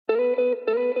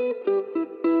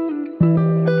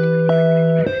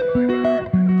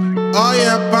Oh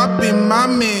yeah, papi,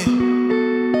 mami.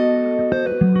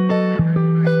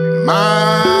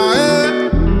 Mae.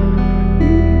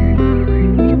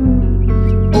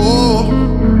 Oh,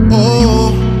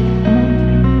 oh.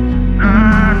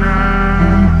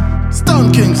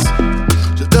 Stone Kings.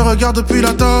 Je te regarde depuis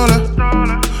la tôle.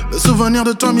 Le souvenir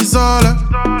de toi m'isole.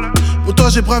 Pour toi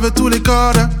j'ai bravé tous les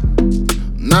codes.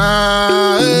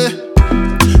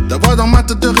 Ta voix dans ma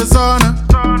tête résonne.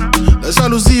 La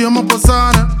jalousie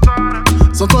m'empoisonne.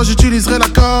 Sans toi j'utiliserai la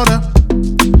corde.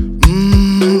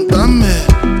 Dame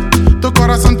tu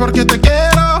corazón porque te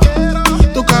quiero.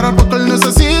 Tu cara porque lo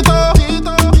necesito.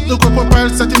 Tu cuerpo para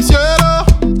el séptimo cielo.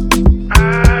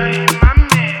 Ay,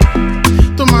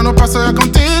 mami. Tu mano pasea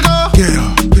contigo.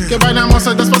 Que bailamos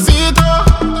el despacito.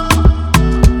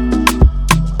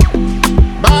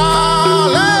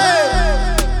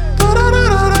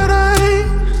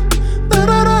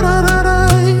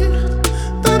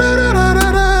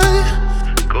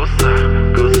 Cosa,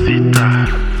 cosita.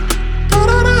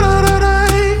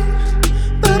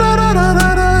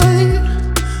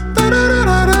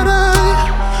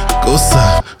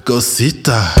 Cosa,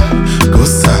 cosita,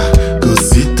 cosa,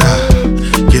 cosita.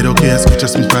 Quiero que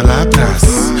escuches mis palabras.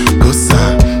 Cosa,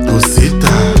 cosita.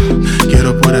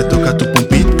 Quiero poder tocar tus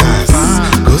pompitas.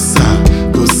 Cosa,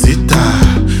 cosita.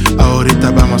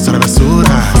 Ahorita vamos a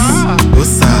travesuras.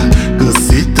 Cosa,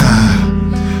 cosita.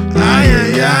 Aïe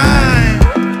aïe aïe.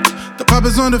 T'as pas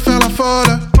besoin de faire la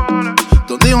folle.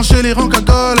 Ton déhanché les rend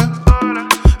cagole.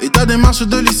 Et ta démarche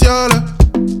de luciole.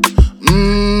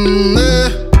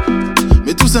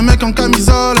 Mais tous ces mecs en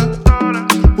camisole.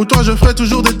 Pour toi je ferai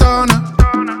toujours des tonnes.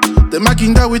 T'es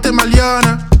maquinda, oui t'es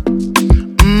maliane.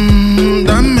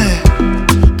 Dame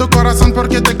tu corazón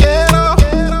porque te quiero.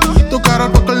 Tu cara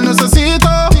porque lo necesito.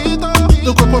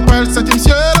 Tu cuerpo para el séptimo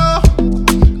cielo.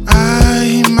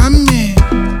 Ay mami,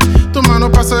 tu mano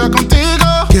pasea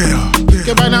contigo.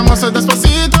 Que bailamos el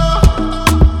despacito.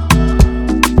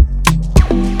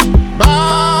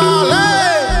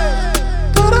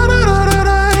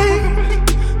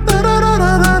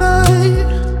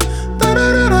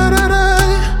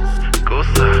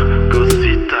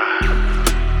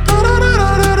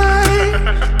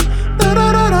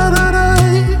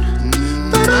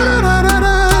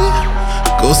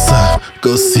 Cosa,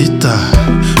 cosita,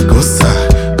 cosa,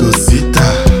 cosita.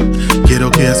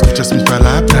 Quiero que escuches mis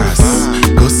palabras.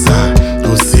 Cosa,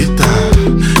 cosita.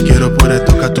 Quiero poder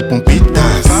tocar tus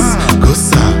pompitas.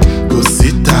 Cosa,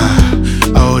 cosita.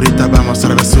 Ahorita vamos a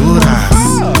travesuras.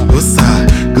 Cosa,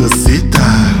 cosita.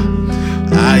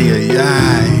 Ay, ay,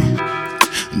 ay.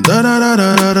 Da da da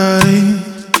da da da.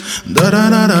 Da da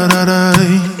da da da da.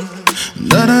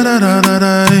 Da da da da da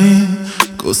da.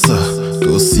 Cosa,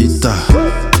 cosita.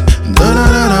 Da da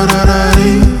da da.